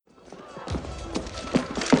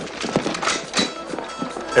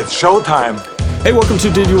It's showtime. Hey, welcome to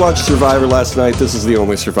Did You Watch Survivor Last Night? This is the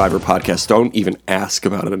only Survivor podcast. Don't even ask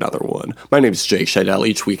about another one. My name is Jake Scheidel.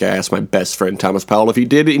 Each week I ask my best friend Thomas Powell if he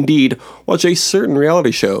did indeed watch a certain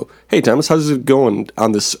reality show. Hey, Thomas, how's it going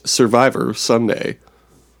on this Survivor Sunday?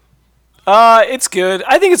 It's good.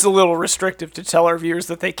 I think it's a little restrictive to tell our viewers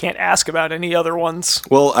that they can't ask about any other ones.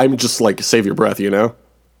 Well, I'm just like, save your breath, you know?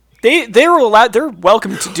 They're allowed. They're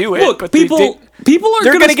welcome to do it. Look, but people are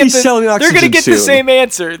going to be selling oxygen They're going to get soon. the same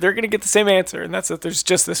answer. They're going to get the same answer, and that's that. There's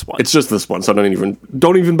just this one. It's just this one, so don't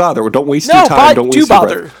even bother. Don't waste your time. Don't waste your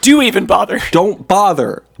bother. breath. Do even bother. Don't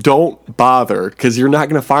bother. Don't bother, because you're not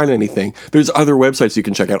going to find anything. There's other websites you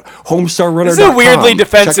can check out. HomestarRunner.com. This is a weirdly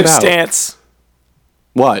defensive stance.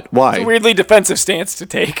 What? Why? It's a weirdly defensive stance to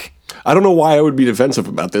take. I don't know why I would be defensive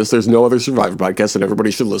about this. There's no other Survivor podcast, and everybody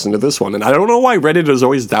should listen to this one. And I don't know why Reddit is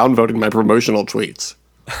always downvoting my promotional tweets.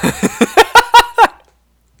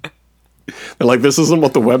 They're like, this isn't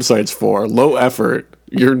what the website's for. Low effort.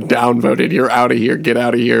 You're downvoted. You're out of here. Get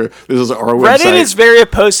out of here. This is our website. Reddit is very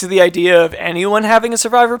opposed to the idea of anyone having a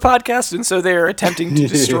Survivor podcast, and so they're attempting to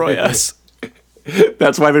destroy us.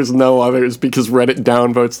 That's why there's no others, because Reddit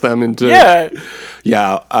downvotes them into...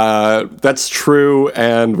 Yeah, that's true,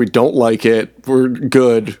 and we don't like it. We're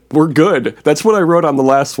good. That's what I wrote on the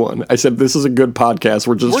last one. I said, this is a good podcast.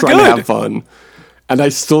 We're just trying to have fun. And I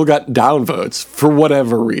still got downvotes for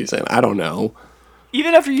whatever reason. I don't know.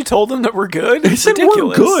 Even after you told them that we're good? They said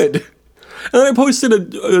ridiculous. We're good. And then I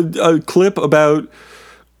posted a clip about...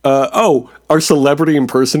 our celebrity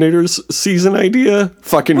impersonators season idea.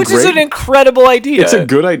 Fucking Which great. is an incredible idea. It's a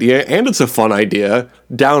good idea, and it's a fun idea.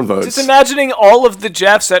 Downvotes. Just imagining all of the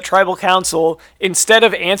Jeffs at Tribal Council, instead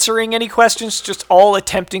of answering any questions, just all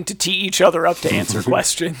attempting to tee each other up to answer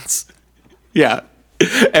questions. Yeah.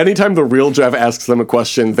 Anytime the real Jeff asks them a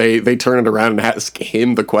question, they turn it around and ask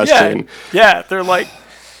him the question. Yeah, they're like...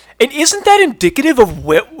 And isn't that indicative of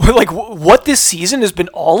what this season has been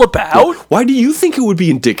all about? Why do you think it would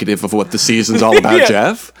be indicative of what the season's all about,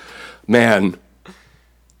 Jeff? Man.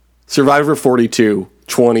 Survivor 42,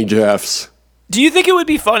 20 Jeffs. Do you think it would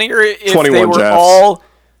be funnier if 21 they were Jeffs. all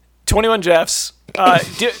 21 Jeffs?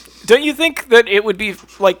 Don't you think that it would be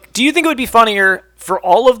do you think it would be funnier for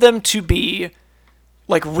all of them to be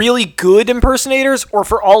like really good impersonators, or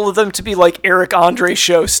for all of them to be like Eric Andre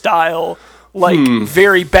show style?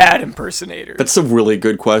 Very bad impersonators? That's a really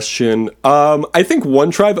good question. I think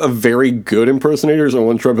one tribe of very good impersonators and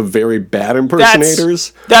one tribe of very bad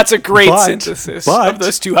impersonators. That's a great synthesis of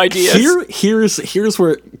those two ideas. Here's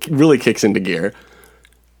where it really kicks into gear.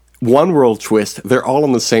 One world twist, they're all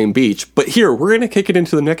on the same beach. But here, we're going to kick it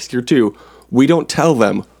into the next year, too. We don't tell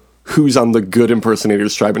them who's on the good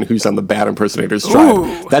impersonators tribe and who's on the bad impersonators tribe.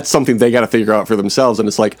 Ooh. That's something they got to figure out for themselves. And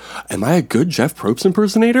it's like, am I a good Jeff Probst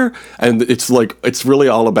impersonator? And it's like, it's really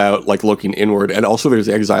all about like looking inward. And also there's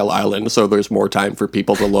Exile Island, so there's more time for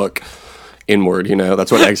people to look inward, you know?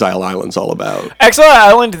 That's what Exile Island's all about. Exile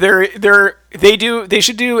Island, they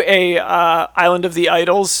should do a Island of the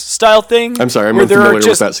Idols style thing. I'm sorry, I'm unfamiliar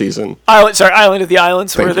with that season. Island of the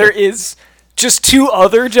Islands, where there is just two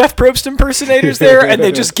other Jeff Probst impersonators there, and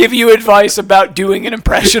they just give you advice about doing an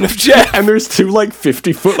impression of Jeff. And there's two like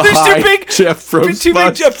 50-foot high Jeff Probst two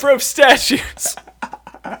big Jeff Probst statues.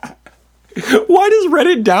 Why does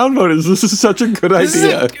Reddit downvote? This is such a good idea. This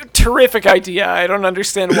is a terrific idea. I don't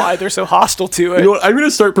understand why they're so hostile to it. You know what? I'm going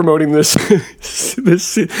to start promoting this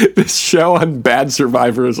this show on bad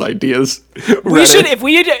survivors ideas. We should, if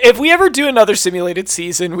we ever do another simulated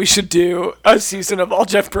season, we should do a season of all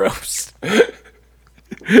Jeff Probst.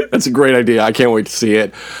 That's a great idea. I can't wait to see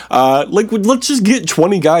it. Let's just get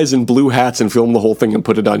 20 guys in blue hats and film the whole thing and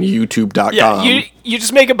put it on YouTube.com. Yeah, you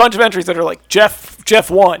just make a bunch of entries that are like Jeff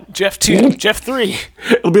 1, Jeff 2, Jeff 3.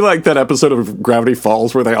 It'll be like that episode of Gravity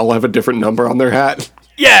Falls where they all have a different number on their hat.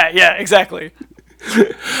 Yeah, exactly.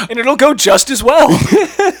 And it'll go just as well.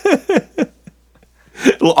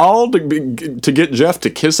 It'll all to get Jeff to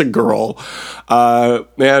kiss a girl.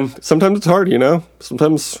 Man, sometimes it's hard, you know?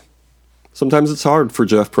 Sometimes it's hard for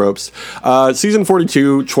Jeff Probst. Season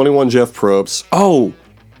 42, 21 Jeff Probst. Oh,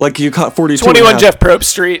 like you caught 42. 21 Jeff Probst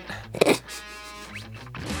Street.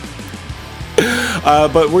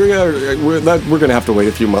 But we're gonna have to wait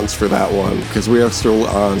a few months for that one because we are still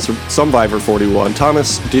on Survivor 41.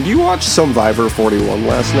 Thomas, did you watch Survivor 41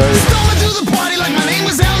 last night?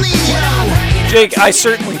 Jake, I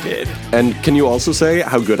certainly did. And can you also say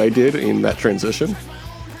how good I did in that transition?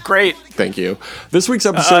 Great. Thank you. This week's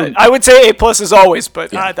episode... I would say A+ as always,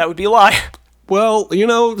 but that would be a lie. Well, you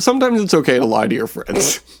know, sometimes it's okay to lie to your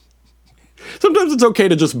friends. Sometimes it's okay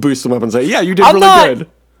to just boost them up and say, yeah, you did good.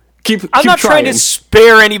 I'm not trying to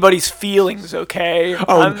spare anybody's feelings, okay?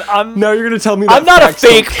 Oh, now you're gonna tell me that I'm not a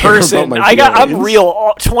fake don't person. I'm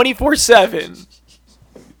real 24/7.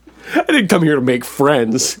 I didn't come here to make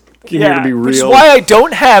friends. I came here to be real. Which is why I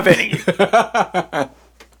don't have any.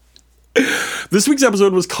 This week's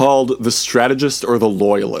episode was called The Strategist or the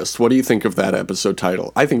Loyalist. What do you think of that episode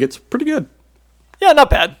title? I think it's pretty good. Yeah, not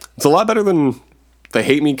bad. It's a lot better than They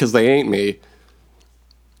Hate Me Because They Ain't Me.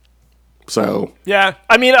 So. Yeah,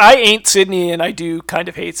 I mean, I ain't Sydney, and I do kind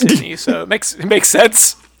of hate Sydney, so it makes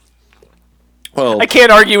sense. Well, I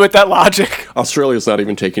can't argue with that logic. Australia's not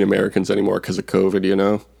even taking Americans anymore because of COVID, you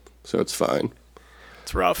know? So it's fine.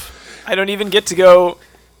 It's rough. I don't even get to go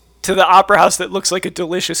to the opera house that looks like a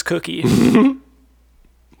delicious cookie.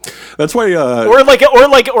 That's why or like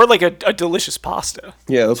a delicious pasta.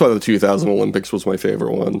 Yeah, that's why the 2000 Olympics was my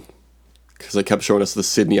favorite one. Because they kept showing us the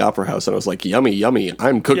Sydney Opera House, and I was like, yummy, yummy,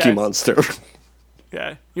 I'm Cookie Monster.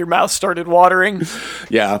 Yeah, your mouth started watering.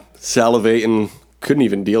 Yeah, salivating, couldn't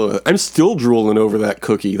even deal with it. I'm still drooling over that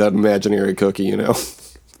cookie, that imaginary cookie, you know?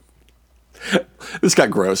 This got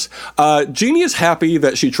gross. Jeannie is happy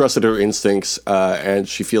that she trusted her instincts, and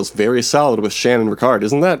she feels very solid with Shannon Ricard.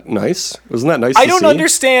 Isn't that nice? Isn't that nice to see? I don't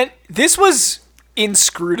understand. This was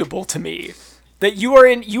inscrutable to me. That you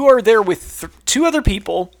are there with two other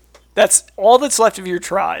people. That's all that's left of your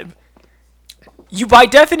tribe. You, by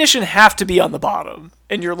definition, have to be on the bottom.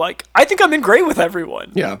 And you're like, I think I'm in great with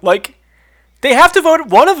everyone. Yeah. Like, they have to vote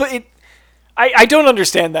one of it. I don't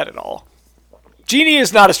understand that at all. Jeannie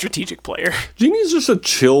is not a strategic player. Jeannie is just a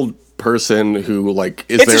chilled person who, like,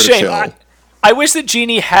 is there to chill. I wish that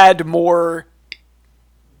Jeannie had a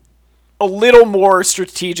little more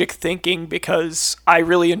strategic thinking, because I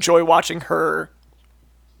really enjoy watching her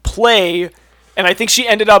play. And I think she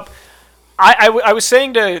ended up... I was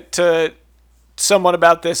saying to someone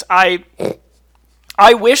about this, I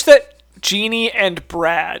wish that Jeannie and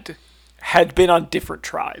Brad had been on different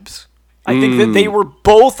tribes. I think that they were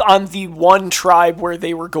both on the one tribe where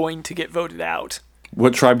they were going to get voted out.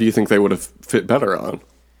 What tribe do you think they would have fit better on?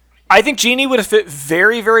 I think Jeannie would have fit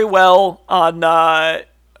very, very well on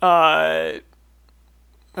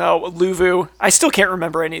Luvu. I still can't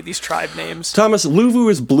remember any of these tribe names. Thomas, Luvu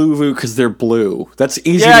is Bluevu because they're blue. That's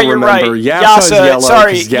easy to remember. Right. Yasa is yellow.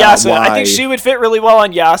 Sorry, Yasa. Why? I think she would fit really well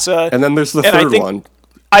on Yasa. And then there's the third one.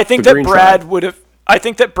 I think that Brad would have. I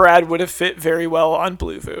think that Brad would have fit very well on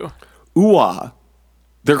Bluvu. Uwa.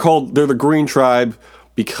 They're the Green Tribe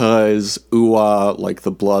because Uwa, like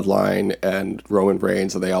the Bloodline and Roman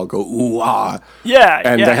Reigns, and they all go Uwa. Yeah,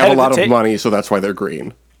 and they have a lot of money, so that's why they're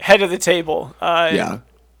green. Head of the table. Yeah.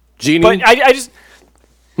 Jeannie? But I just...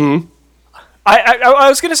 I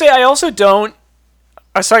was going to say, I also don't...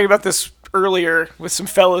 I was talking about this earlier with some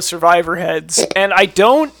fellow Survivor heads, and I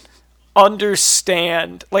don't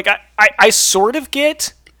understand... Like, I sort of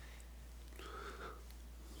get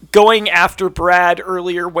going after Brad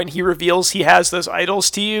earlier when he reveals he has those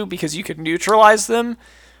idols to you, because you could neutralize them.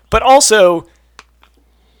 But also,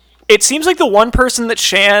 it seems like the one person that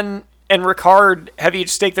Shan and Ricard have each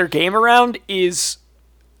staked their game around is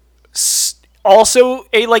also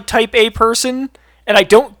a, like, type A person, and I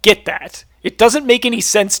don't get that. It doesn't make any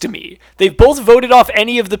sense to me. They've both voted off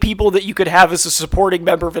any of the people that you could have as a supporting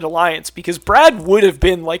member of an alliance, because Brad would have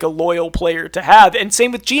been, like, a loyal player to have, and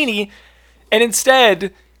same with Jeannie, and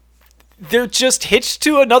instead, they're just hitched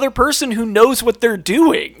to another person who knows what they're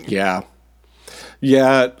doing. Yeah.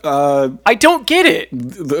 Yeah. I don't get it.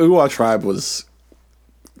 The Uwa tribe was...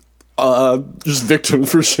 just victim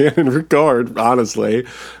for Shannon Ricard, honestly.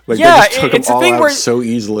 Like, yeah, they just took them all out so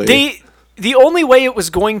easily. The only way it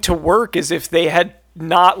was going to work is if they had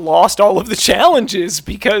not lost all of the challenges,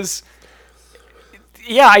 because,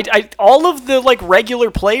 yeah, all of the, like,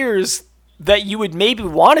 regular players that you would maybe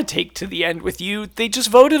want to take to the end with you, they just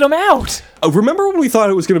voted them out. Remember when we thought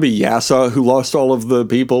it was going to be Yasa who lost all of the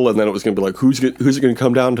people, and then it was going to be like, who's it going to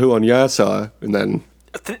come down to on Yasa? And then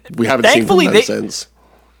we haven't seen from them since.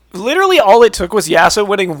 Literally all it took was Yasa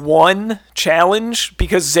winning one challenge,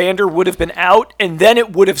 because Xander would have been out, and then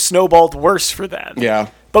it would have snowballed worse for them. Yeah.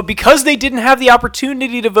 But because they didn't have the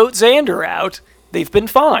opportunity to vote Xander out, they've been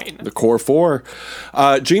fine. The core four.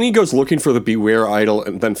 Jeannie goes looking for the Beware idol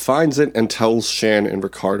and then finds it and tells Shan and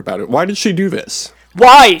Ricard about it. Why did she do this?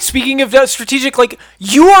 Why? Speaking of strategic, like,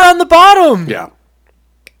 you are on the bottom! Yeah.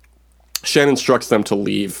 Shan instructs them to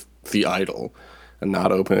leave the idol and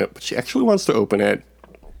not open it, but she actually wants to open it.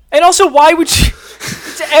 And also, why would you...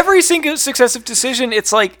 Every single successive decision,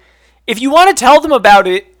 it's like, if you want to tell them about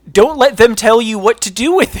it, don't let them tell you what to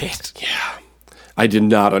do with it. Yeah. I did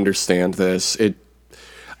not understand this.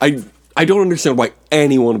 I don't understand why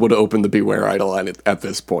anyone would open the Beware idol at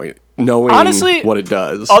this point. knowing honestly, what it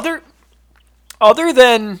does. Other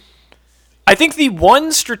than, I think the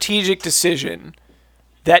one strategic decision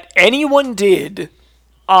that anyone did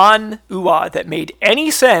on UA that made any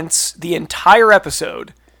sense the entire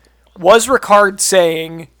episode was Ricard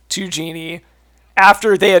saying to Genie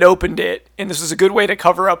after they had opened it, and this was a good way to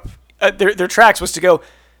cover up their tracks, was to go,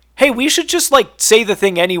 hey, we should just say the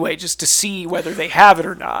thing anyway, just to see whether they have it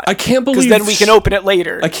or not. I can't believe, because then we can open it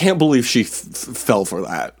later. I can't believe she fell for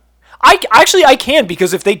that. I can,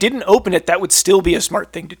 because if they didn't open it, that would still be a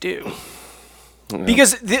smart thing to do. Yeah.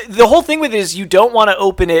 Because the whole thing with it is you don't want to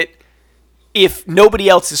open it if nobody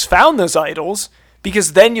else has found those idols,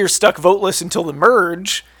 because then you're stuck voteless until the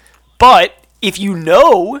merge. But if you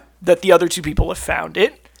know that the other two people have found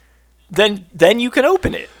it, then you can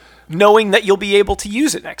open it, knowing that you'll be able to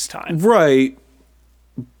use it next time. Right.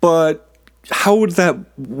 But how would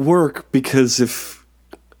that work? Because if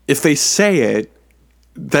they say it,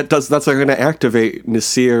 that's not going to activate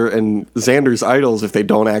Nasir and Xander's idols if they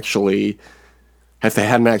hadn't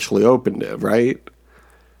actually opened it, right?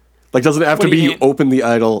 Doesn't it have to be you open the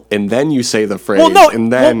idol and then you say the phrase? Well, no. And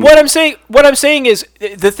then what I'm saying is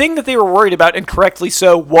the thing that they were worried about, and correctly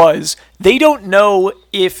so, was they don't know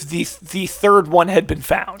if the third one had been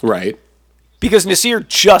found, right? Because Nasir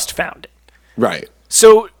just found it, right?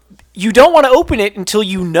 So you don't want to open it until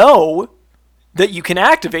you know that you can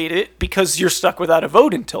activate it, because you're stuck without a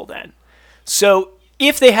vote until then. So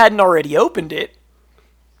if they hadn't already opened it,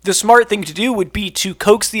 the smart thing to do would be to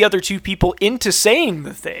coax the other two people into saying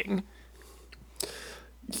the thing.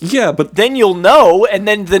 Yeah, but then you'll know, and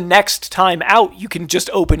then the next time out, you can just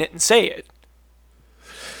open it and say it.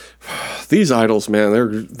 These idols, man,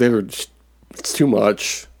 it's too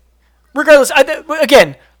much. Regardless,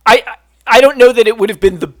 I don't know that it would have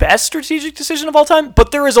been the best strategic decision of all time,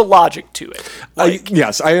 but there is a logic to it.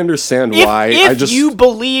 Yes, I understand why. If you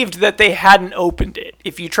believed that they hadn't opened it,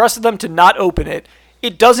 if you trusted them to not open it,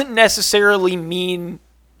 it doesn't necessarily mean...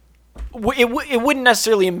 It wouldn't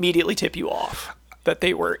necessarily immediately tip you off that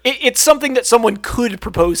they were... It's something that someone could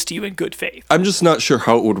propose to you in good faith. I'm just not sure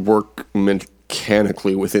how it would work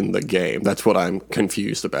mechanically within the game. That's what I'm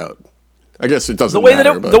confused about. I guess it doesn't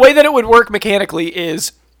matter. The way that it would work mechanically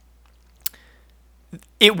is...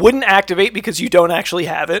 It wouldn't activate because you don't actually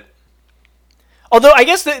have it. Although, I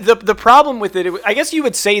guess the problem with it... I guess you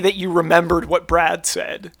would say that you remembered what Brad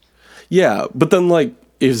said. Yeah, but then,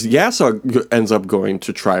 if Yasog ends up going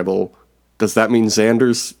to Tribal, does that mean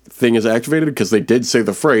Xander's thing is activated? Because they did say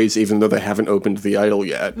the phrase, even though they haven't opened the idol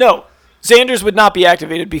yet. No, Xander's would not be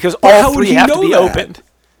activated because all three have to be opened.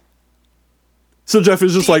 So Jeff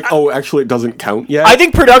is just actually it doesn't count yet? I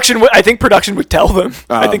think production would tell them.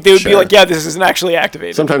 I think they would be like, yeah, this isn't actually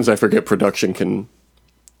activated. Sometimes I forget production can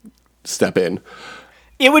step in.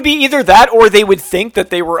 It would be either that, or they would think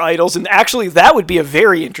that they were idols, and actually that would be a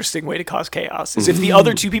very interesting way to cause chaos, is if the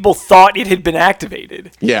other two people thought it had been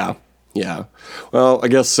activated. Yeah. Well, I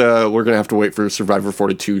guess we're going to have to wait for Survivor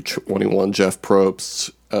 42-21 Jeff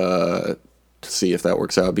Probst to see if that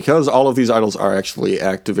works out, because all of these idols are actually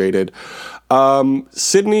activated.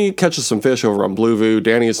 Sydney catches some fish over on Bluevoo.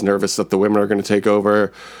 Danny is nervous that the women are going to take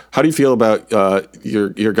over. How do you feel about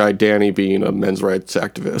your guy Danny being a men's rights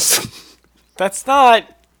activist? That's not...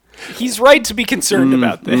 He's right to be concerned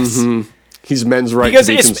about this. Mm-hmm. He's men's right to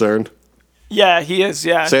be concerned. Yeah, he is,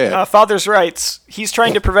 yeah. Say it. Father's rights. He's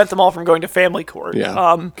trying to prevent them all from going to family court.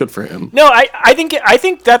 Yeah, good for him. No, I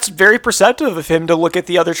think that's very perceptive of him to look at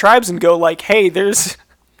the other tribes and go hey,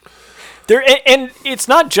 and it's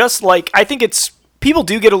not just I think it's... People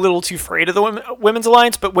do get a little too afraid of the Women's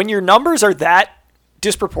Alliance, but when your numbers are that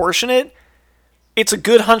disproportionate, it's a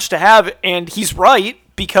good hunch to have, and he's right,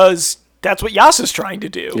 because... That's what Yasa's trying to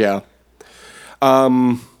do. Yeah.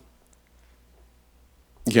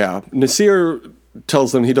 Yeah. Nasir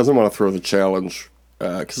tells them he doesn't want to throw the challenge.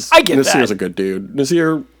 Because Nasir's a good dude.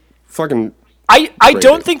 Nasir fucking... I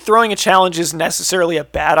don't think throwing a challenge is necessarily a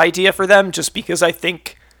bad idea for them, just because I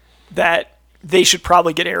think that they should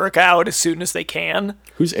probably get Erica out as soon as they can.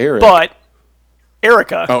 Who's Eric? But...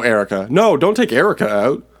 Erica. Oh, Erica. No, don't take Erica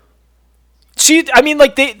out.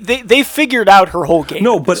 They figured out her whole game.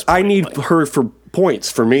 No, but I need her for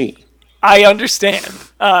points for me. I understand.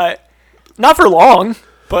 Not for long,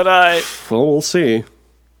 but well, we'll see.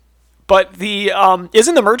 But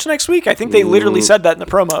isn't the merge next week? I think they literally said that in the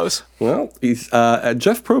promos. Well,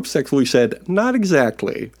 Jeff Probst actually said not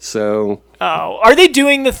exactly. So. Oh, are they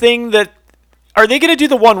doing the thing that? Are they going to do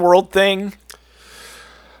the One World thing?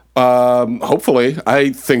 Hopefully.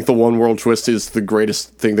 I think the One World twist is the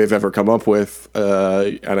greatest thing they've ever come up with,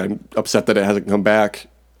 and I'm upset that it hasn't come back.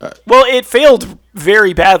 Well, it failed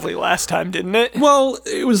very badly last time, didn't it? Well,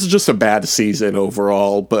 it was just a bad season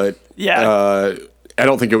overall, but yeah, I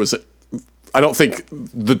don't think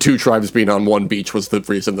the two tribes being on one beach was the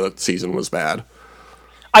reason the season was bad.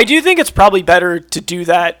 I do think it's probably better to do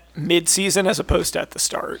that mid-season as opposed to at the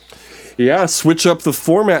start. Yeah, switch up the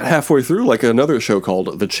format halfway through like another show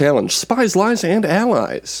called The Challenge. Spies, Lies, and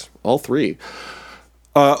Allies. All three.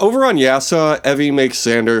 Over on Yasa, Evie makes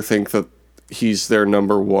Xander think that he's their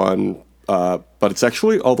number one, but it's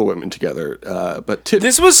actually all the women together. But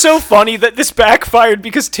this was so funny that this backfired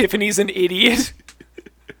because Tiffany's an idiot.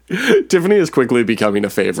 Tiffany is quickly becoming a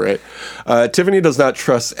favorite. Tiffany does not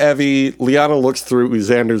trust Evie. Liana looks through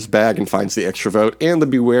Xander's bag and finds the extra vote and the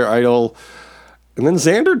Beware idol. And then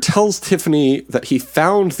Xander tells Tiffany that he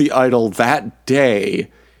found the idol that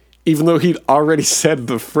day, even though he'd already said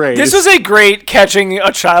the phrase. This was a great catching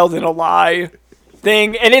a child in a lie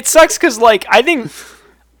thing. And it sucks because, like, I don't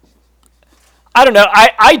know.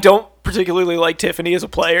 I don't particularly like Tiffany as a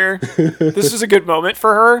player. This was a good moment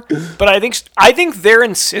for her. But I think their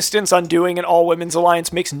insistence on doing an all-women's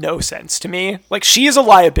alliance makes no sense to me. Like, she is a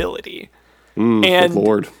liability. And good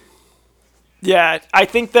Lord. Yeah, I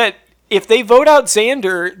think that if they vote out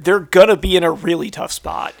Xander, they're gonna be in a really tough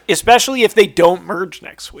spot, especially if they don't merge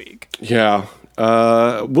next week. Yeah,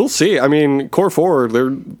 we'll see. I mean, Core 4,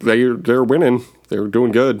 they're winning. They're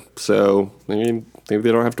doing good. So I mean, maybe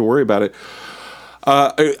they don't have to worry about it.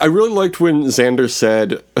 I really liked when Xander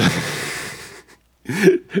said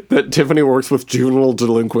that Tiffany works with juvenile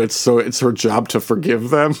delinquents, so it's her job to forgive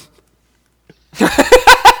them.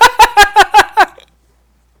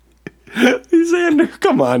 Xander,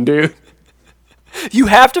 come on, dude. You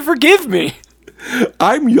have to forgive me.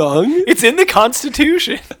 I'm young. It's in the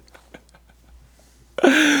Constitution.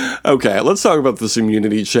 Okay, let's talk about this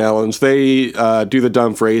immunity challenge. They do the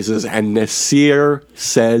dumb phrases, and Naseer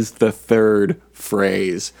says the third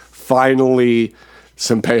phrase. Finally,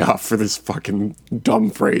 some payoff for this fucking dumb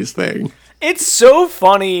phrase thing. It's so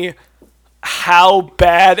funny how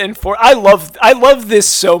bad and I love this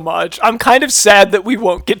so much. I'm kind of sad that we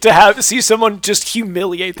won't get to see someone just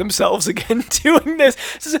humiliate themselves again doing this.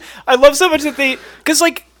 I love so much that because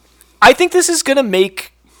like I think this is gonna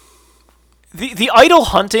make the idol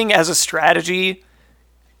hunting as a strategy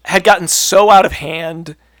had gotten so out of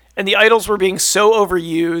hand, and the idols were being so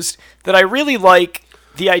overused that I really like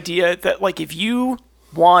the idea that like if you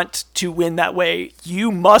want to win that way,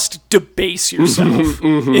 you must debase yourself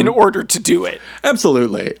in order to do it.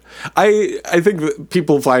 Absolutely. I think that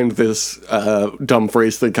people find this dumb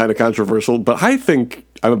phrase thing kind of controversial, but I think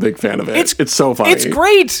I'm a big fan of it. It's so funny. It's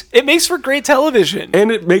great. It makes for great television.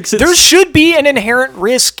 And it makes it... There should be an inherent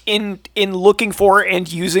risk in looking for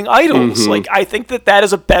and using idols. Like, I think that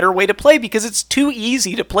is a better way to play because it's too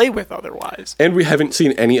easy to play with otherwise. And we haven't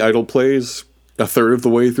seen any idol plays a third of the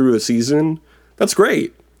way through the season. That's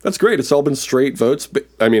great. That's great. It's all been straight votes. But,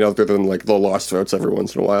 I mean, other than like the lost votes every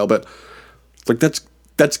once in a while. But like that's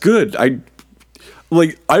good.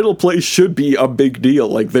 Idol play should be a big deal.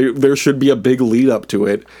 Like there should be a big lead up to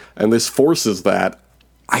it, and this forces that.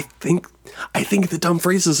 I think the dumb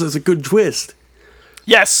phrases is a good twist.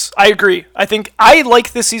 Yes, I agree. I think I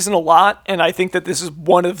like this season a lot, and I think that this is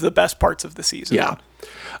one of the best parts of the season. Yeah.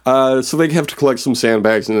 So they have to collect some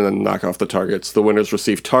sandbags and then knock off the targets. The winners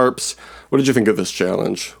receive tarps. What did you think of this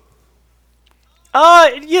challenge?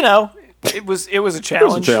 It was a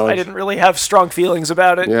challenge. I didn't really have strong feelings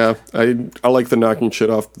about it. Yeah, I like the knocking shit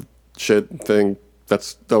off shit thing.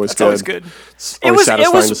 That's always good. Always good. It's always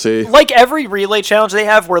satisfying to see. Like every relay challenge they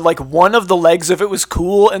have where like one of the legs of it was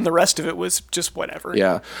cool and the rest of it was just whatever.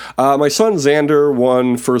 Yeah. My son Xander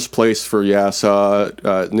won first place for Yasa.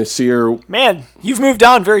 Naseer... Man, you've moved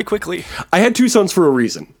on very quickly. I had two sons for a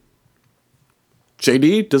reason.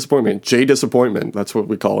 JD, disappointment. J, disappointment. That's what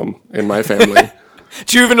we call him in my family.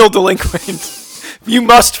 Juvenile delinquent. You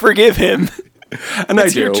must forgive him. And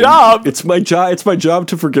it's I do. Your job. It's my job. It's my job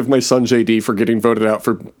to forgive my son JD for getting voted out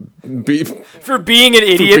for being an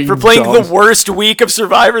idiot, for playing dumb. The worst week of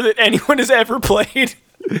Survivor that anyone has ever played.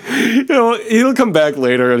 He'll come back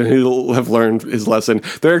later and he'll have learned his lesson.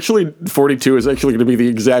 42 is actually going to be the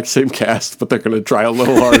exact same cast, but they're going to try a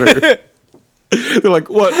little harder. They're like,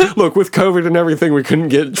 what? Look, with COVID and everything, we couldn't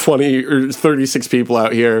get 20 or 36 people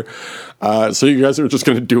out here. So you guys are just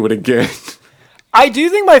going to do it again. I do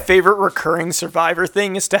think my favorite recurring Survivor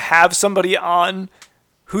thing is to have somebody on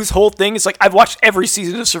whose whole thing is like, I've watched every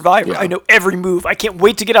season of Survivor. Yeah. I know every move. I can't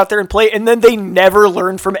wait to get out there and play. And then they never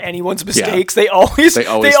learn from anyone's mistakes. They always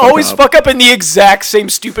fuck up in the exact same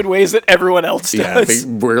stupid ways that everyone else does. Yeah,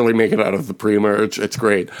 they rarely make it out of the pre-merge. It's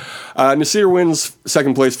great. Nasir wins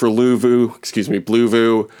second place for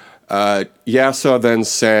Bluevu. Yasuo then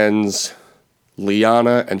sends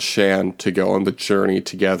Liana and Shan to go on the journey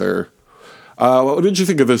together. What did you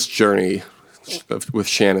think of this journey with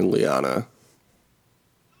Shan and Liana?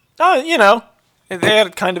 You know, they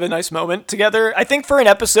had kind of a nice moment together. I think for an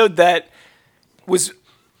episode that was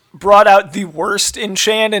brought out the worst in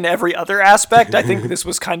Shan in every other aspect, I think this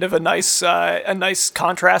was kind of a nice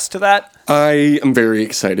contrast to that. I am very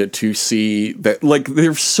excited to see that, like,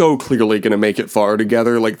 they're so clearly going to make it far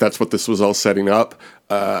together. Like, that's what this was all setting up.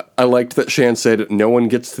 I liked that Shan said, no one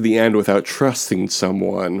gets to the end without trusting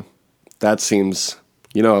someone. That seems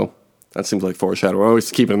like foreshadowing. We're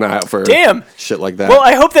always keeping an eye out for shit like that. Well,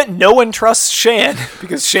 I hope that no one trusts Shan,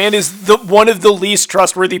 because Shan is one of the least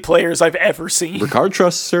trustworthy players I've ever seen. Ricard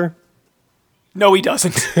trusts her? No, he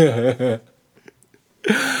doesn't.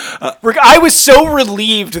 I was so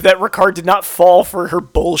relieved that Ricard did not fall for her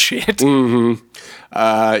bullshit. Mm-hmm.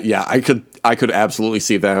 Yeah, I could absolutely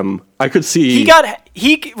see them. I could see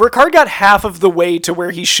Ricard got half of the way to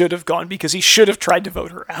where he should have gone, because he should have tried to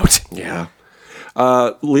vote her out. Yeah.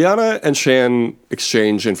 Liana and Shan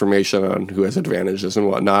exchange information on who has advantages and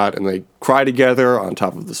whatnot, and they cry together on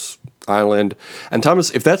top of this island. And Thomas,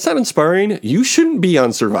 if that's not inspiring, you shouldn't be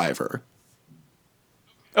on Survivor.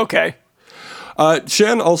 Okay.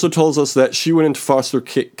 Shan also tells us that she went into foster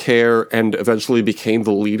care and eventually became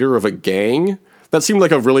the leader of a gang. That seemed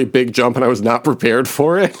like a really big jump, and I was not prepared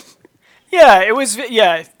for it. Yeah, it was.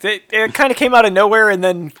 Yeah, it kind of came out of nowhere and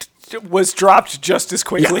then was dropped just as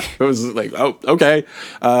quickly. Yeah, it was like, oh, okay.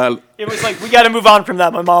 It was like, we got to move on from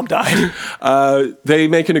that. My mom died. They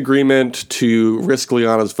make an agreement to risk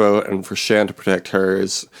Liana's vote and for Shan to protect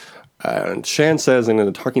hers. And Shan says in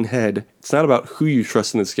a talking head, it's not about who you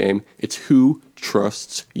trust in this game, it's who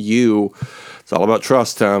trusts you. It's all about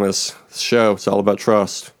trust, Thomas. This show, it's all about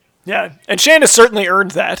trust. Yeah, and Shan has certainly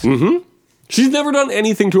earned that. Mm-hmm. She's never done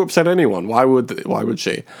anything to upset anyone. Why would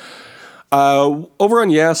she? Over on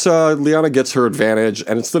Yasa, Liana gets her advantage,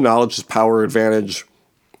 and it's the knowledge is power advantage.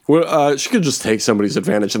 She could just take somebody's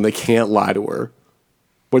advantage, and they can't lie to her.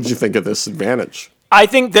 What did you think of this advantage? I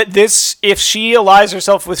think that if she allies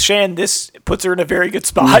herself with Shan, this puts her in a very good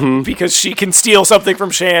spot, because she can steal something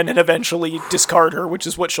from Shan and eventually discard her, which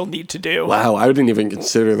is what she'll need to do. Wow, I didn't even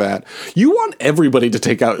consider that. You want everybody to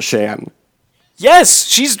take out Shan. Yes,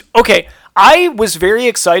 she's... Okay, I was very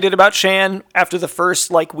excited about Shan after the first,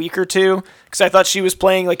 week or two, because I thought she was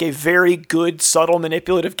playing, a very good, subtle,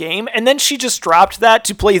 manipulative game, and then she just dropped that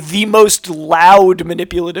to play the most loud,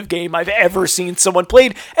 manipulative game I've ever seen someone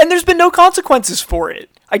played, and there's been no consequences for it.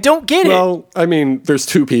 I don't get it. Well, I mean, there's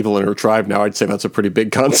 2 people in her tribe now. I'd say that's a pretty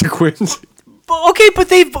big consequence. Okay, but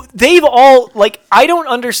they've all, I don't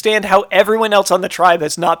understand how everyone else on the tribe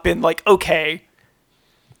has not been okay,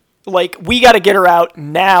 we got to get her out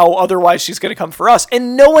now, otherwise she's going to come for us.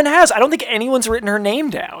 And no one has. I don't think anyone's written her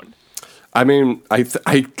name down. I mean, I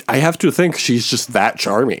have to think she's just that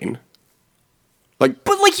charming. But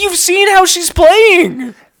you've seen how she's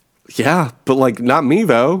playing. Yeah, but not me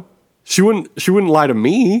though. She wouldn't lie to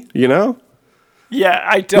me, you know? Yeah,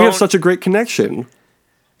 I don't. We have such a great connection.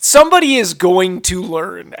 Somebody is going to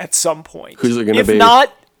learn at some point. Who's it going to be?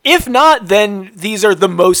 If not, then these are the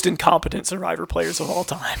most incompetent Survivor players of all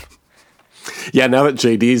time. Yeah, now that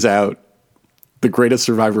JD's out, the greatest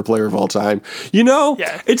Survivor player of all time.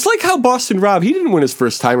 It's like how Boston Rob, he didn't win his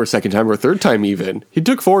first time or second time or third time even. He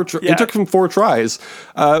took It took him 4 tries.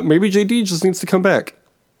 Maybe JD just needs to come back.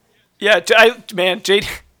 Yeah, JD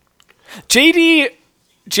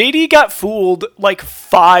got fooled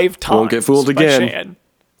 5 times. Won't get fooled again. Shan.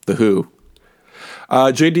 The Who.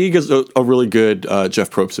 JD gets a really good Jeff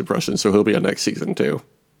Probst impression, so he'll be on next season too.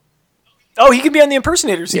 Oh, he could be on the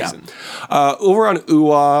Impersonator season. Yeah. Over on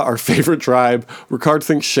Uwa, our favorite tribe, Ricard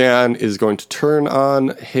thinks Shan is going to turn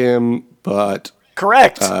on him, but...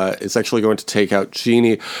 Correct. It's actually going to take out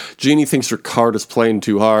Jeannie. Jeannie thinks Ricard is playing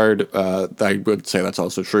too hard. I would say that's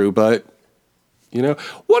also true, but,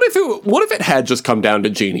 what if it had just come down to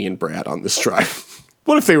Jeannie and Brad on this tribe?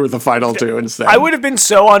 What if they were the final 2 instead? I would have been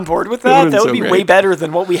so on board with that. That would be way better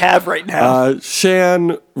than what we have right now.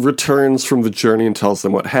 Shan returns from the journey and tells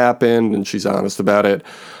them what happened, and she's honest about it.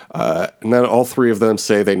 And then all 3 of them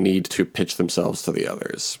say they need to pitch themselves to the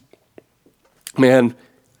others. Man,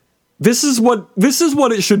 this is what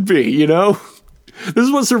it should be, you know? This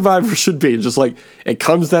is what Survivor should be. Just it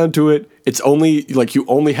comes down to it. It's only, you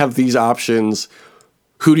only have these options.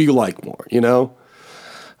 Who do you like more, you know?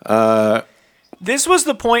 This was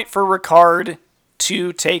the point for Ricard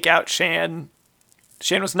to take out Shan.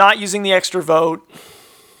 Shan was not using the extra vote.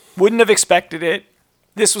 Wouldn't have expected it.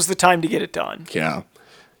 This was the time to get it done. Yeah.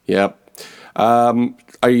 Yep.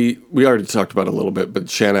 We already talked about it a little bit, but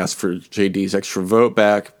Shan asked for JD's extra vote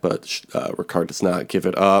back, but Ricard does not give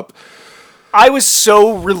it up. I was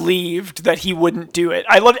so relieved that he wouldn't do it.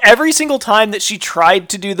 I loved every single time that she tried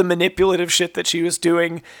to do the manipulative shit that she was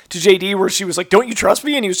doing to JD, where she was like, "Don't you trust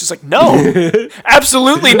me?" And he was just like, "No,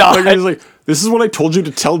 absolutely not." Like, he was like, "This is what I told you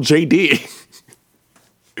to tell JD."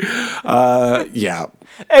 Yeah.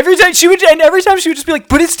 Every time she would just be like,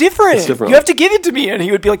 "But it's different. You have to give it to me." And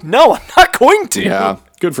he would be like, "No, I'm not going to." Yeah,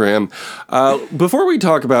 good for him. Before we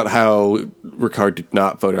talk about how Ricard did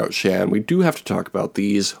not vote out Shan, we do have to talk about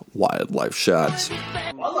these wildlife shots.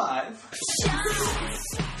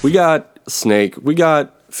 We got snake, we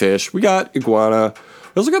got fish, we got iguana.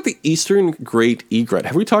 We also got the eastern great egret.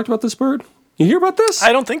 Have we talked about this bird? You hear about this?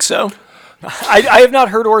 I don't think so. I have not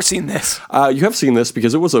heard or seen this. You have seen this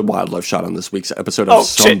because it was a wildlife shot on this week's episode of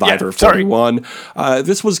Survivor 41.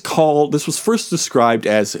 This was first described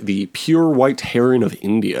as the pure white heron of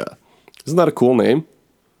India. Isn't that a cool name?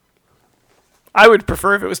 I would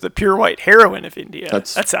prefer if it was the pure white heroine of India. That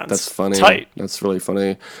sounds funny. Tight. That's really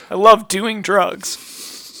funny. I love doing drugs.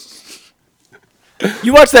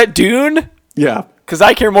 You watch that Dune? Yeah. Because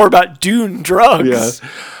I care more about Dune drugs.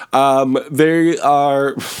 Yeah. They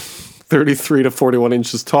are 33 to 41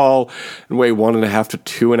 inches tall and weigh 1.5 to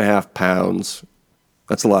 2.5 pounds.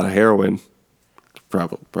 That's a lot of heroin.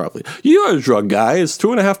 Probably. You are a drug guy. Is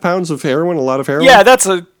 2.5 pounds of heroin a lot of heroin? Yeah, that's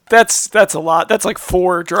a lot. That's like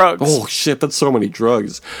 4 drugs. Oh shit, that's so many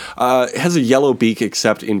drugs. It has a yellow beak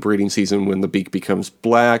except in breeding season when the beak becomes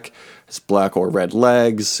black. It's black or red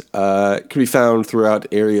legs. It can be found throughout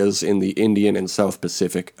areas in the Indian and South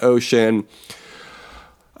Pacific Ocean.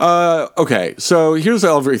 Okay, so here's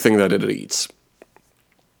everything that it eats.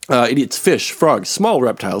 It eats fish, frogs, small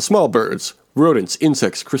reptiles, small birds, rodents,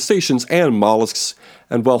 insects, crustaceans, and mollusks.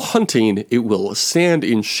 And while hunting, it will stand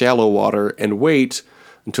in shallow water and wait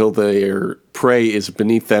until their prey is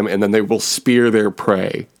beneath them, and then they will spear their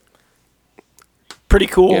prey. Pretty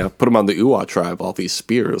cool. Yeah, put them on the Uwa tribe, all these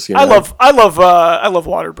spears. You know? I love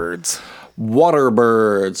water birds. Water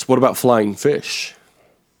birds. What about flying fish?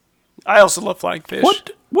 I also love flying fish.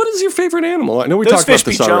 What is your favorite animal? I know we talked about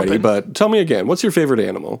this already, but tell me again. What's your favorite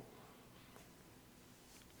animal?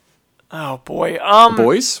 Oh boy.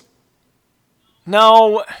 Boys?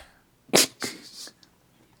 No.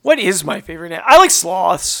 What is my favorite animal? I like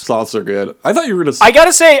sloths. Sloths are good. I thought you were going to... I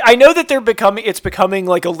gotta say, I know that it's becoming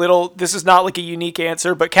like a little... This is not like a unique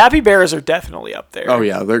answer, but capybaras are definitely up there. Oh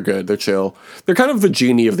yeah, they're good. They're chill. They're kind of the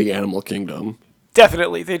genie of the animal kingdom.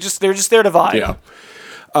 Definitely. They're just there to vibe. Yeah.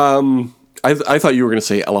 I thought you were going to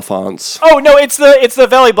say elephants. Oh no, it's the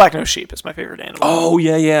Valley black-nosed sheep. It's my favorite animal. Oh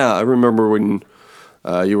yeah. I remember when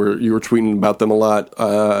you were tweeting about them a lot.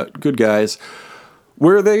 Good guys.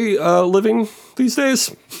 Where are they living these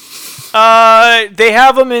days? They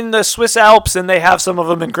have them in the Swiss Alps, and they have some of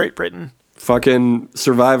them in Great Britain. Fucking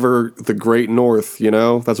Survivor the Great North, you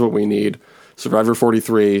know? That's what we need. Survivor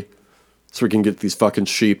 43, so we can get these fucking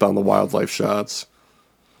sheep on the wildlife shots.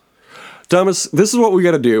 Thomas, this is what we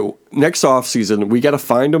gotta do. Next off-season, we gotta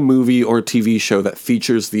find a movie or a TV show that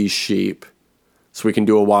features these sheep, so we can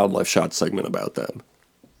do a wildlife shot segment about them.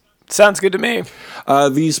 Sounds good to me.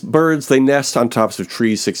 These birds, they nest on tops of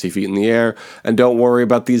trees 60 feet in the air. And don't worry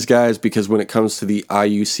about these guys, because when it comes to the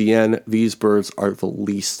IUCN, these birds are the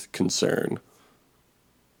least concern.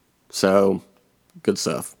 So, good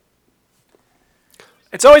stuff.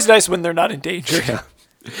 It's always nice when they're not endangered. Yeah.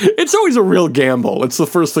 It's always a real gamble. It's the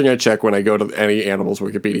first thing I check when I go to any animals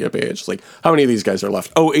Wikipedia page. It's like, how many of these guys are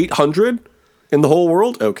left? Oh, 800 in the whole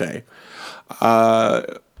world? Okay.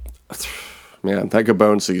 Man, that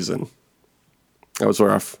Gabon season. That was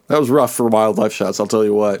rough. That was rough for wildlife shots, I'll tell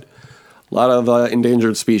you what. A lot of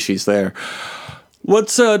endangered species there.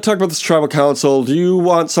 Let's talk about this tribal council. Do you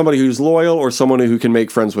want somebody who's loyal or someone who can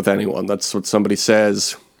make friends with anyone? That's what somebody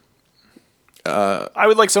says. I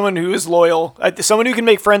would like someone who is loyal. Someone who can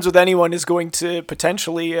make friends with anyone is going to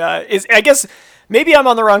potentially... I guess maybe I'm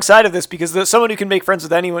on the wrong side of this, because someone who can make friends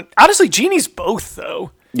with anyone... Honestly, Genie's both,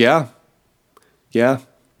 though. Yeah.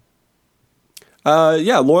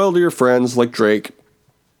 Loyal to your friends, like Drake.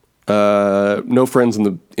 No friends in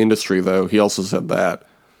the industry, though. He also said that.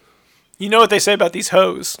 You know what they say about these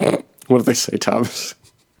hoes. What do they say, Thomas?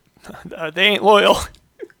 They ain't loyal.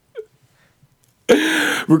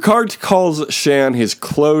 Ricard calls Shan his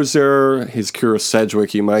closer, his Kira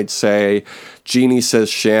Sedgwick, you might say. Jeannie says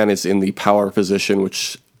Shan is in the power position,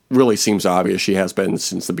 which really seems obvious. She has been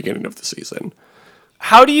since the beginning of the season.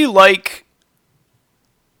 How do you like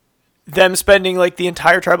them spending like the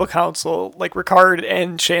entire tribal council, like Ricard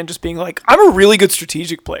and Shan just being like, I'm a really good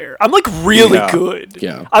strategic player. I'm like really good.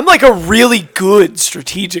 Yeah. I'm like a really good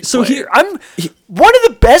strategic player. I'm one of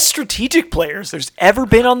the best strategic players there's ever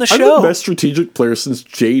been on the show. I'm the best strategic player since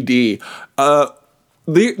JD.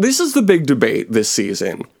 This is the big debate this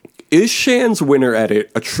season. Is Shan's winner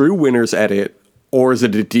edit a true winner's edit, or is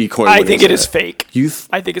it a decoy winner's edit? I think it is fake.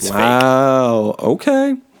 I think it's fake. Wow.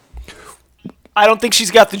 Okay. I don't think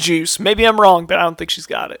she's got the juice. Maybe I'm wrong, but I don't think she's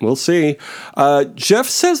got it. We'll see. Jeff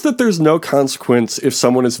says that there's no consequence if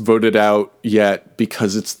someone is voted out yet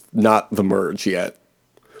because it's not the merge yet.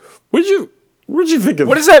 What'd you think of?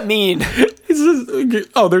 What does that mean? He says,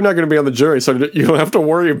 oh, they're not going to be on the jury, so you don't have to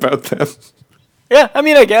worry about them. Yeah, I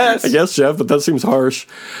mean, I guess, Jeff, but that seems harsh.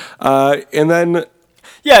 And then,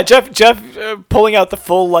 yeah, Jeff pulling out the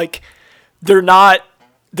full like they're not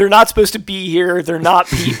supposed to be here. They're not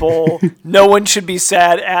people. No one should be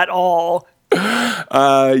sad at all.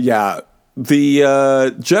 Yeah.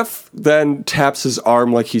 The Jeff then taps his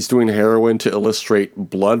arm like he's doing heroin to illustrate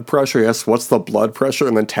blood pressure. He asks, "What's the blood pressure?"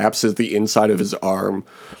 and then taps the inside of his arm,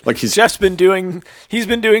 like Jeff's been doing. He's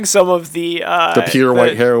been doing some of the pure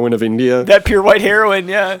white heroin of India. That pure white heroin,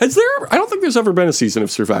 yeah. I don't think there's ever been a season of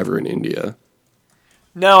Survivor in India.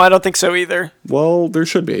 No, I don't think so either. Well, there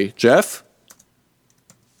should be. Jeff?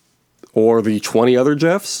 Or the 20 other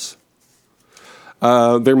Jeffs?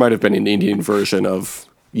 There might have been an Indian version of,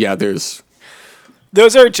 there's...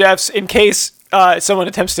 Those are Jeffs in case someone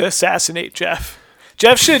attempts to assassinate Jeff.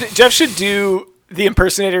 Jeff should do the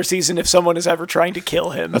impersonator season if someone is ever trying to kill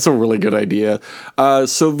him. That's a really good idea.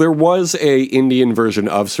 So there was a Indian version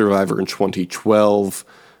of Survivor in 2012.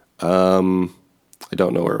 I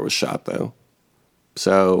don't know where it was shot, though.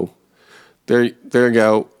 So there you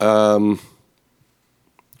go.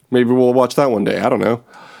 Maybe we'll watch that one day. I don't know.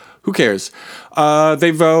 Who cares?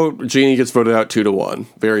 They vote. Jeannie gets voted out 2-1.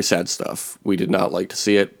 Very sad stuff. We did not like to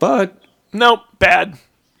see it, but... Nope, bad.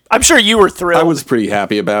 I'm sure you were thrilled. I was pretty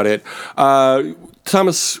happy about it.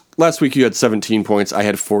 Thomas, last week you had 17 points. I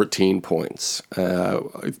had 14 points.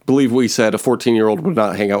 I believe we said a 14-year-old would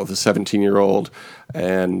not hang out with a 17-year-old,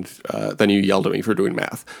 and then you yelled at me for doing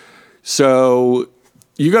math. So...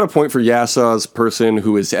 You got a point for Yasa's person,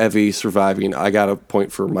 who is Evie, surviving. I got a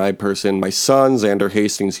point for my person. My son, Xander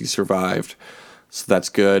Hastings, he survived. So that's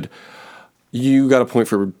good. You got a point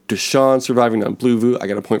for Deshaun surviving on Bluevoo. I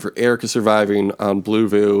got a point for Erica surviving on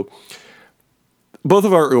Bluevoo. Both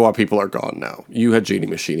of our UWA people are gone now. You had JD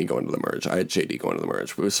Machini going to the merge. I had JD going to the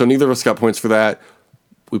merge. So neither of us got points for that.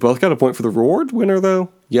 We both got a point for the reward winner,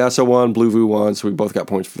 though. Yasa won, Bluevoo won, so we both got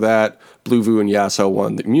points for that. Bluevoo and Yasa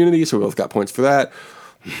won the immunity, so we both got points for that.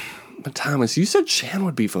 But Thomas, you said Shan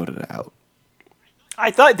would be voted out.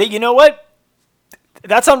 I thought that, you know what?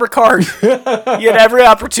 That's on Ricard. He had every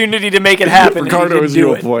opportunity to make it happen. Ricardo is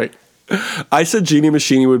your point. I said Jeannie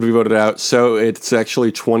Machini would be voted out, so it's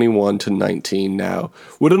actually 21-19 now.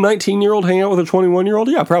 Would a 19-year-old hang out with a 21-year-old?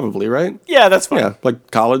 Yeah, probably, right? Yeah, that's fine. Yeah,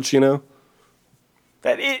 like college, you know?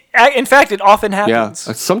 In fact, it often happens.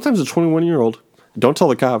 Yeah, sometimes a 21-year-old. Don't tell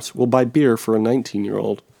the cops. We'll buy beer for a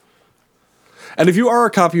 19-year-old. And if you are a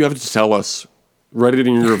cop, you have to tell us. Write it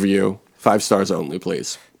in your review. 5 stars only,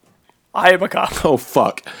 please. I am a cop. Oh,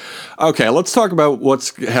 fuck. Okay, let's talk about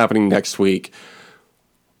what's happening next week.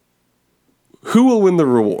 Who will win the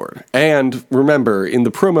reward? And remember, in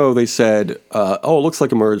the promo, they said, it looks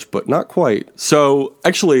like a merge, but not quite. So,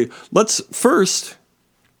 actually, let's first...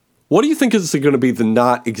 What do you think is going to be the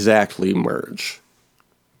not exactly merge?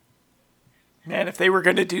 Man, if they were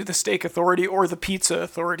going to do the Steak Authority or the Pizza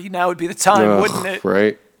Authority, now would be the time, wouldn't it?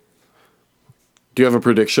 Right. Do you have a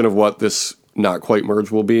prediction of what this not quite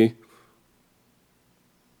merge will be?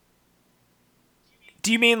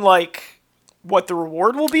 Do you mean like what the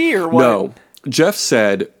reward will be or what? No. Jeff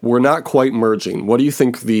said, we're not quite merging. What do you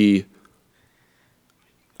think the...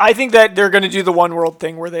 I think that they're going to do the One World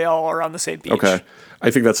thing where they all are on the same beach. Okay.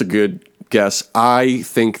 I think that's a good guess. I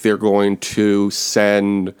think they're going to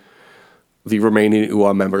send the remaining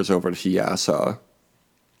UWA members over to Yasa.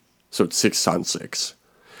 So it's 6-on-6.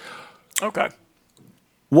 Okay.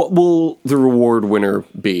 What will the reward winner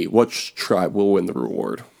be? Which tribe will win the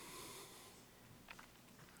reward?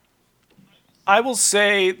 I will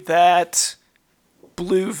say that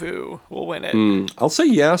Bluevoo will win it. I'll say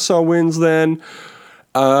Yasa wins then.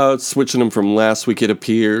 Switching them from last week, it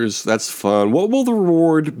appears. That's fun. What will the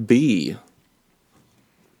reward be?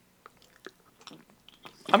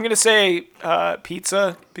 I'm going to say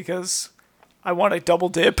pizza because I want a double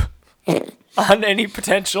dip on any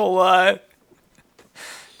potential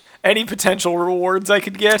rewards I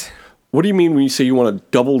could get. What do you mean when you say you want a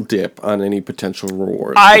double dip on any potential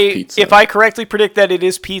rewards with pizza? If I correctly predict that it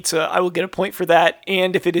is pizza, I will get a point for that.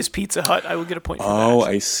 And if it is Pizza Hut, I will get a point for that. Oh,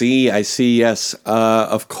 I see. Yes.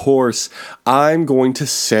 Of course. I'm going to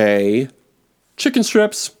say chicken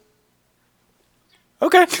strips.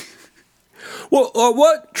 Okay. Well,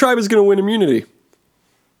 what tribe is going to win immunity?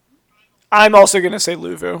 I'm also going to say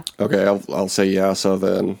Luvu. Okay, I'll say yeah. So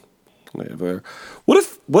then, what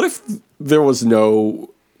if there was no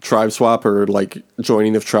tribe swap or like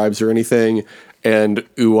joining of tribes or anything, and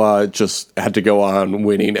Uwa just had to go on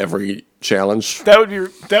winning every challenge? That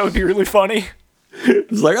would be really funny.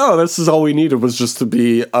 It's like, oh, this is all we needed was just to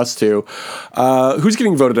be us two. Who's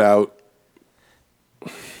getting voted out?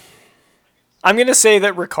 I'm gonna say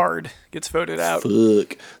that Ricard gets voted out.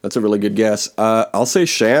 Fuck, that's a really good guess. I'll say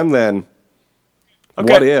Sham then.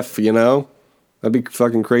 Okay. What if, That'd be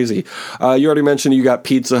fucking crazy. You already mentioned you got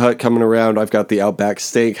Pizza Hut coming around. I've got the Outback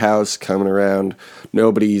Steakhouse coming around.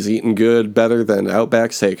 Nobody's eating good better than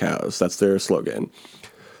Outback Steakhouse. That's their slogan.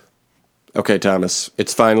 Okay, Thomas,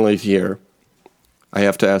 it's finally here. I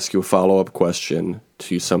have to ask you a follow-up question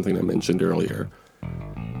to something I mentioned earlier.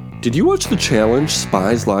 Did you watch the challenge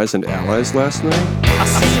Spies, Lies, and Allies last night?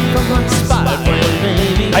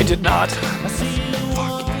 I did not.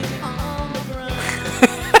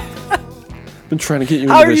 Been trying to get you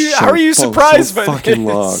into this show. How are you surprised by fucking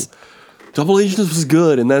long. Double Agents was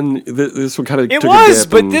good, and then this one kind of took a dip.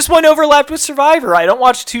 But this one overlapped with Survivor. I don't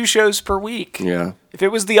watch 2 shows per week. Yeah. If it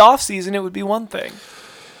was the off season, it would be one thing.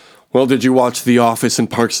 Well, did you watch The Office and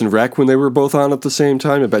Parks and Rec when they were both on at the same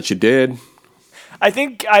time? I bet you did. I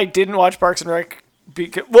think I didn't watch Parks and Rec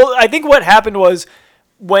because, I think what happened was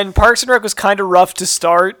when Parks and Rec was kind of rough to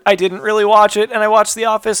start, I didn't really watch it, and I watched The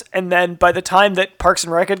Office, and then by the time that Parks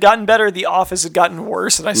and Rec had gotten better, The Office had gotten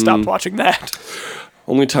worse, and I stopped watching that.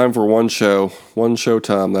 Only time for one show. One show,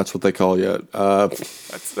 Tom. That's what they call you.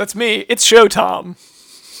 That's me. It's Show Tom.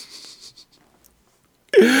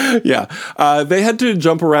 Yeah. They had to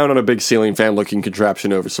jump around on a big ceiling fan-looking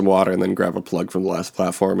contraption over some water and then grab a plug from the last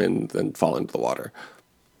platform and then fall into the water.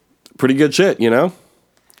 Pretty good shit,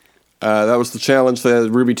 That was the challenge the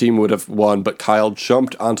Ruby team would have won, but Kyle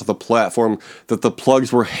jumped onto the platform that the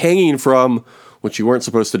plugs were hanging from, which you weren't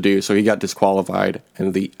supposed to do, so he got disqualified,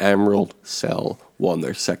 and the Emerald Cell won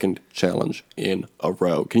their second challenge in a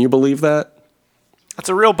row. Can you believe that? That's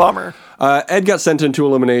a real bummer. Ed got sent into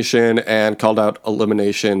elimination and called out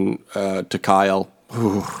elimination to Kyle.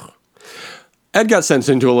 Ed got sent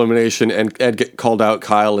into elimination, and Ed called out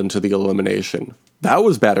Kyle into the elimination. That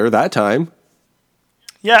was better that time.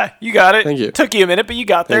 Yeah, you got it. Thank you. Took you a minute, but you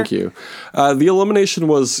got there. Thank you. The elimination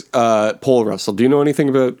was pole wrestle. Do you know anything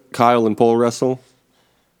about Kyle and pole wrestle?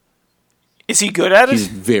 Is he good at it? He's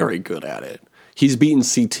very good at it. He's beaten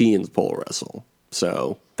CT in pole wrestle.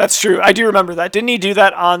 So that's true. I do remember that. Didn't he do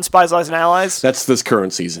that on Spies, Lies, and Allies? That's this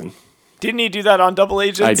current season. Didn't he do that on Double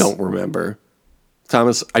Agents? I don't remember.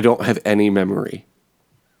 Thomas, I don't have any memory.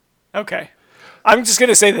 Okay. I'm just going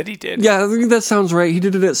to say that he did. Yeah, I think that sounds right. He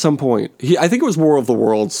did it at some point. I think it was War of the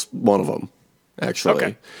Worlds, one of them, actually.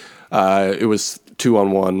 Okay. It was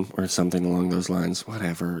 2-on-1 or something along those lines.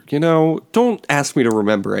 Whatever. Don't ask me to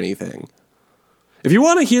remember anything. If you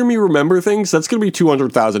want to hear me remember things, that's going to be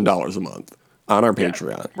 $200,000 a month on our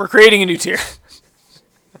Patreon. We're creating a new tier.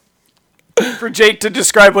 For Jake to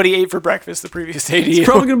describe what he ate for breakfast the previous day to you. It's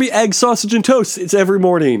probably going to be egg, sausage, and toast. It's every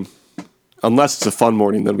morning. Unless it's a fun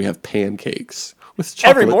morning, then we have pancakes with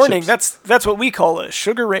chocolate every morning. Chips. That's what we call a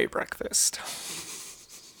Sugar Ray breakfast.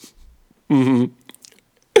 Mm-hmm.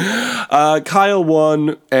 Kyle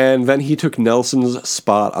won, and then he took Nelson's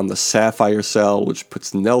spot on the Sapphire Cell, which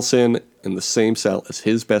puts Nelson in the same cell as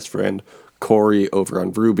his best friend, Corey, over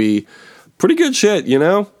on Ruby. Pretty good shit,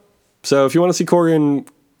 So if you want to see Corey and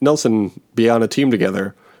Nelson be on a team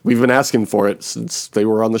together, we've been asking for it since they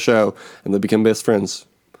were on the show, and they became best friends.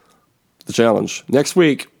 The challenge. Next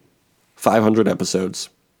week, 500 episodes.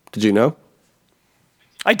 Did you know?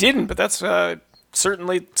 I didn't, but that's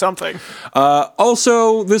certainly something.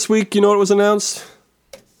 Also, this week, you know what was announced?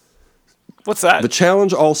 What's that? The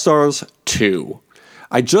Challenge All-Stars 2.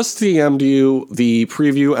 I just DM'd you the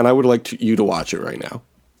preview, and I would like you to watch it right now.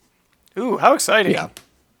 Ooh, how exciting. Yeah.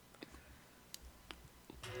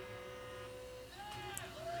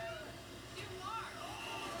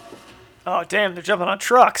 Oh, damn, they're jumping on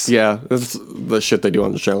trucks. Yeah, that's the shit they do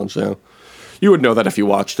on the challenge now. You would know that if you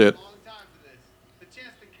watched it.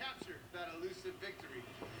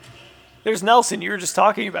 There's Nelson. You were just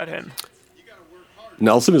talking about him.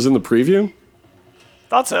 Nelson is in the preview?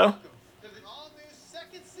 Thought so.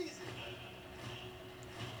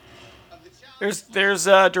 There's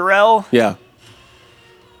Darrell. Yeah.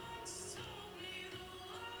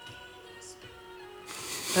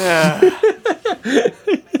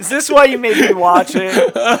 Is this why you made me watch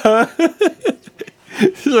it?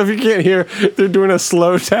 So if you can't hear, they're doing a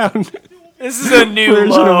slow down. This is a new version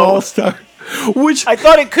low. of All-Star. Which I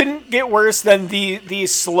thought it couldn't get worse than the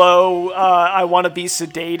slow I want to be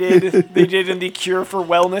sedated they did in the Cure for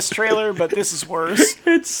Wellness trailer, but this is worse.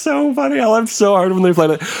 It's so funny. I laughed so hard when they played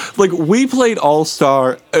it. Like, we played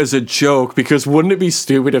All-Star as a joke because wouldn't it be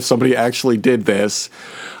stupid if somebody actually did this?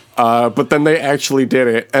 But then they actually did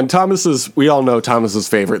it. And we all know Thomas's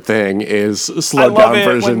favorite thing is slowed down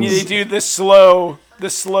versions. When they do the slow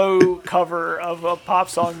cover of a pop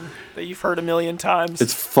song that you've heard a million times.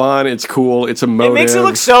 It's fun. It's cool. It's emotive. It makes it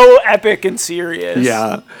look so epic and serious.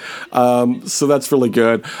 Yeah. So that's really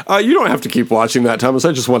good. You don't have to keep watching that, Thomas.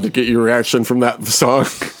 I just wanted to get your reaction from that song.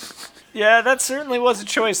 Yeah, that certainly was a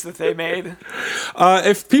choice that they made.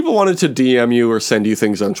 If people wanted to DM you or send you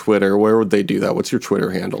things on Twitter, where would they do that? What's your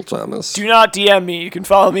Twitter handle, Thomas? Do not DM me. You can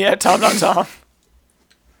follow me at Tom.Tom.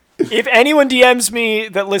 If anyone DMs me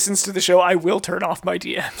that listens to the show, I will turn off my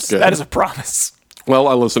DMs. Good. That is a promise. Well,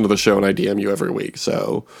 I listen to the show and I DM you every week,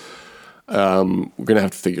 so we're going to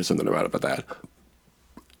have to figure something out about that.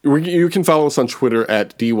 You can follow us on Twitter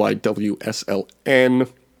at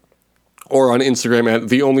DYWSLN or on Instagram at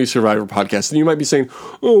The Only Survivor Podcast. And you might be saying,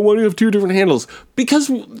 oh, why do you have two different handles?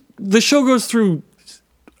 Because the show goes through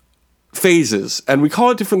phases, and we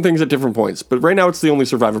call it different things at different points. But right now it's The Only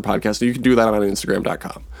Survivor Podcast, and you can do that on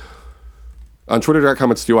Instagram.com. On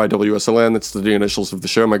Twitter.com, it's DYWSLN. That's the initials of the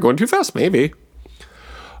show. Am I going too fast? Maybe.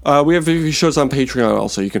 We have a few shows on Patreon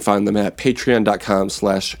also. You can find them at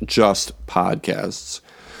patreon.com/justpodcasts.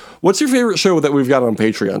 What's your favorite show that we've got on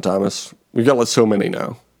Patreon, Thomas? We've got so many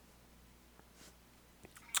now.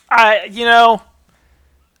 I'm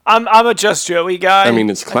a Just Joey guy. I mean,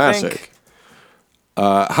 it's classic.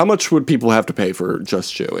 How much would people have to pay for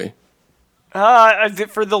Just Joey?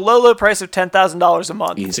 For the low price of $10,000 a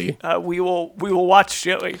month, easy. We will watch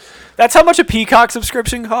Joey. That's how much a Peacock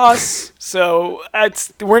subscription costs. So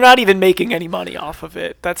we're not even making any money off of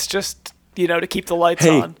it. That's just to keep the lights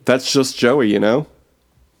on. That's just Joey,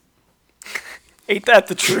 Ain't that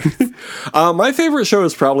the truth? My favorite show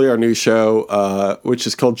is probably our new show, which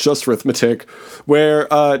is called Just Arithmetic, where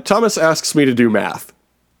Thomas asks me to do math,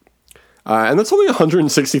 and that's only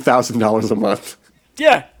 $160,000 a month.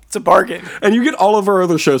 Yeah. It's a bargain. And you get all of our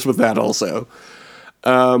other shows with that also.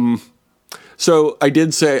 So I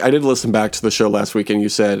did listen back to the show last week, and you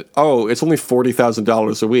said, oh, it's only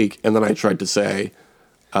 $40,000 a week. And then I tried to say,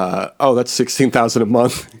 that's $16,000 a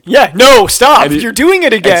month. Yeah, no, stop. You're doing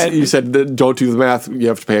it again. You said, don't do the math. You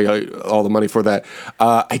have to pay all the money for that.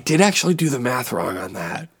 I did actually do the math wrong on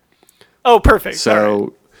that. Oh, perfect.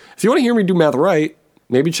 So if you want to hear me do math right,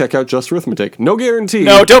 maybe check out Just Arithmetic. No guarantee.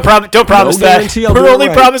 No, don't promise that.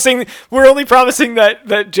 We're only promising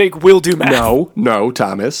that Jake will do math. No,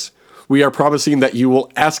 Thomas. We are promising that you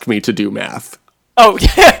will ask me to do math. Oh,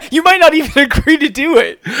 yeah. You might not even agree to do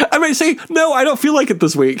it. I might say, no, I don't feel like it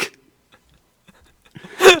this week.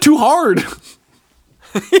 Too hard.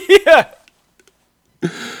 Yeah.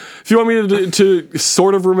 If you want me to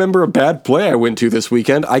sort of remember a bad play I went to this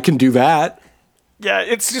weekend, I can do that. Yeah,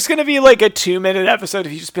 it's just going to be like a 2-minute episode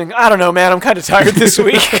of you just being, I don't know, man, I'm kind of tired this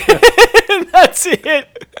week. And that's it.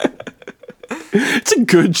 It's a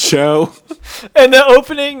good show. And the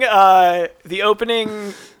opening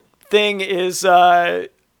thing is whatever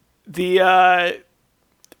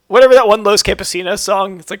that one Los Campesinos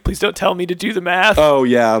song. It's like, please don't tell me to do the math. Oh,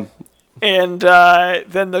 yeah. And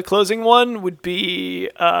then the closing one would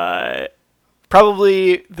be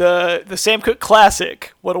probably the Sam Cooke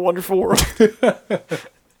classic, What a Wonderful World.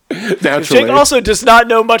 Naturally. Jake also does not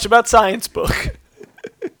know much about Science Book.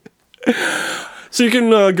 So you can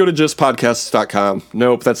go to justpodcasts.com.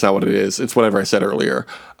 Nope, that's not what it is. It's whatever I said earlier.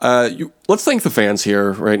 Let's thank the fans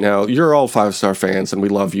here right now. You're all 5-star fans, and we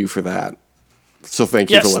love you for that. So thank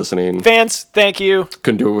you for listening. Fans, thank you.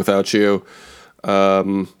 Couldn't do it without you.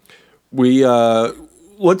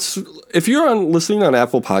 If you're listening on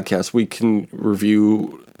Apple Podcasts, we can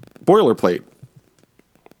review Boilerplate.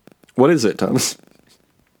 What is it, Thomas?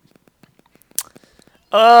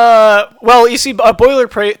 Well, you see,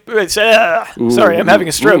 Boilerplate. Sorry, I'm having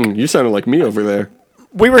a stroke. You sounded like me over there.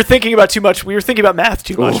 We were thinking about too much. We were thinking about math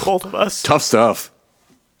too much, both of us. Tough stuff.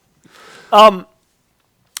 A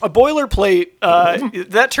boilerplate.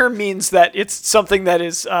 That term means that it's something that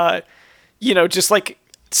is, just like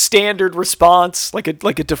standard response, like a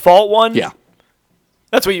default one. Yeah.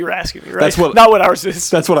 That's what you were asking me, right? Not what ours is.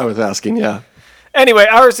 That's what I was asking, yeah. Anyway,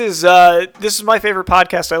 ours is, this is my favorite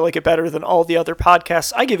podcast. I like it better than all the other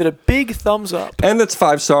podcasts. I give it a big thumbs up. And it's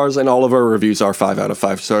 5 stars, and all of our reviews are 5 out of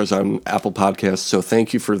 5 stars on Apple Podcasts, so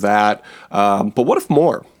thank you for that. But what if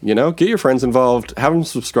more? Get your friends involved, have them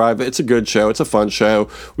subscribe. It's a good show. It's a fun show.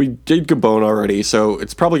 We did Gabon already, so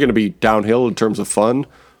it's probably going to be downhill in terms of fun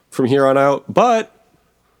from here on out. But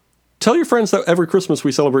tell your friends that every Christmas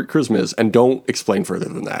we celebrate Christmas, and don't explain further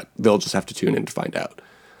than that. They'll just have to tune in to find out.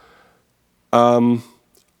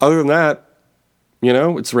 Other than that,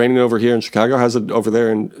 it's raining over here in Chicago. How's it over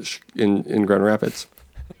there in Grand Rapids?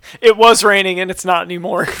 It was raining and it's not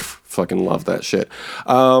anymore. Fucking love that shit.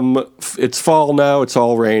 It's fall now. It's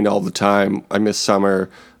all rain all the time. I miss summer.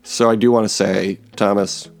 So I do want to say,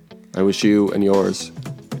 Thomas, I wish you and yours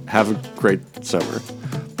have a great summer.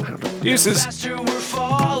 I don't know. Deuces. We're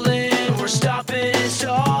falling, we're stopping and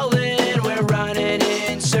stalling, we're running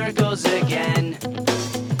in circles again.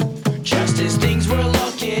 Just as things were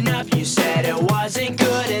looking up, you said it wasn't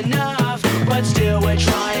good enough, but still we're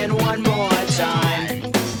trying one more time.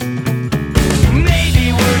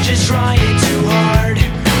 Maybe we're just trying too hard,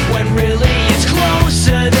 when really it's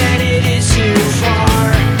closer than it is too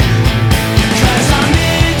far. 'Cause I'm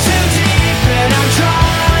in too deep and I'm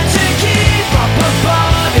trying to keep up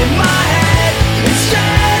above in my head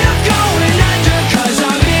instead of going under. 'Cause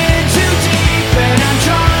I'm in too deep and I'm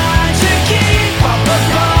trying to keep up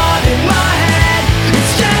above in my head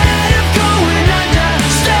instead of going under.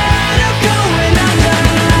 Instead of going under.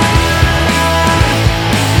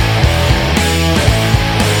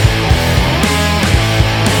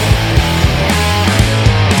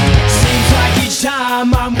 Seems like each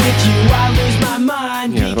time I'm with you, I lose my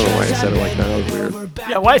mind. Yeah, I don't know why I said it like that. That was weird.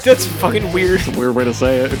 Yeah, why? That's fucking weird. Weird way to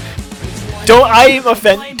say it.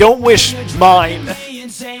 Don't wish mine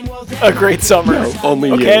a great summer. No,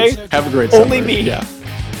 only okay? you. Have a great summer. Only me. Yeah.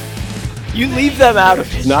 You leave them out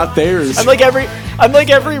of it. Not theirs. I'm like every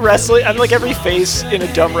face in a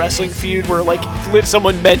dumb wrestling feud where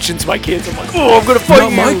someone mentions my kids. I'm like, oh, I'm gonna fight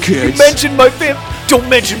Not you. my kids. You mentioned my Don't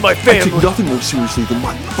mention my I take family. nothing more seriously than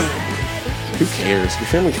my family. Who cares? Your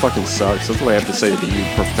family fucking sucks. That's what I have to say to you,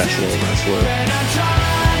 professional wrestler. And I'm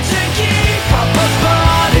trying to keep up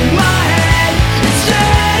above in my head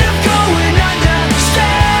instead of going under.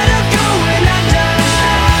 Instead of going under.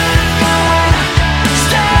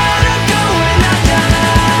 Instead of going under.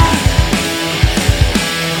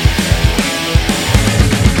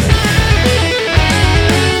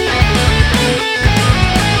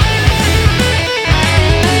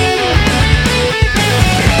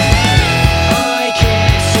 I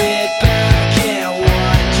can't sit back and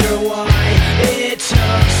wonder why it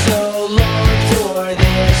took so long for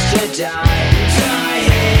this to die. I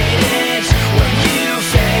hate it when you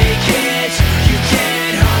fake it. You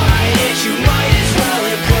can't hide it. You might as well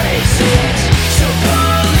embrace it. So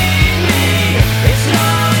believe me, it's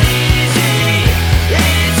not easy.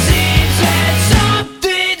 It seems that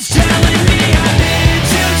something's telling me I'm in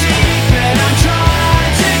too deep and I'm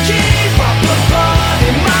trying to keep up above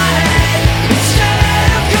in my head instead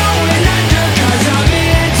of going under. 'Cause I'm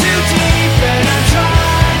in too deep and I'm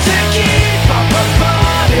trying to keep up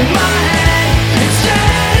above in my head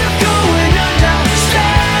instead of going under.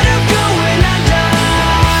 Instead of going under.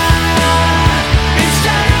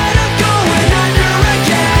 Instead of going under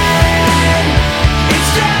again.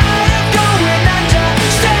 Instead of going under.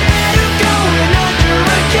 Instead of going under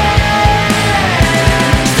again.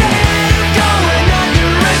 Instead of going under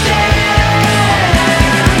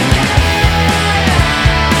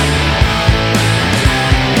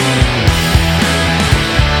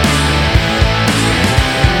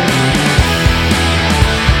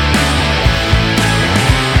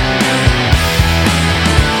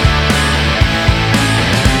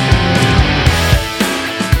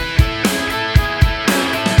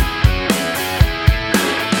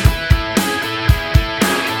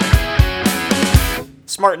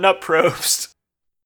Smarten up, Probst.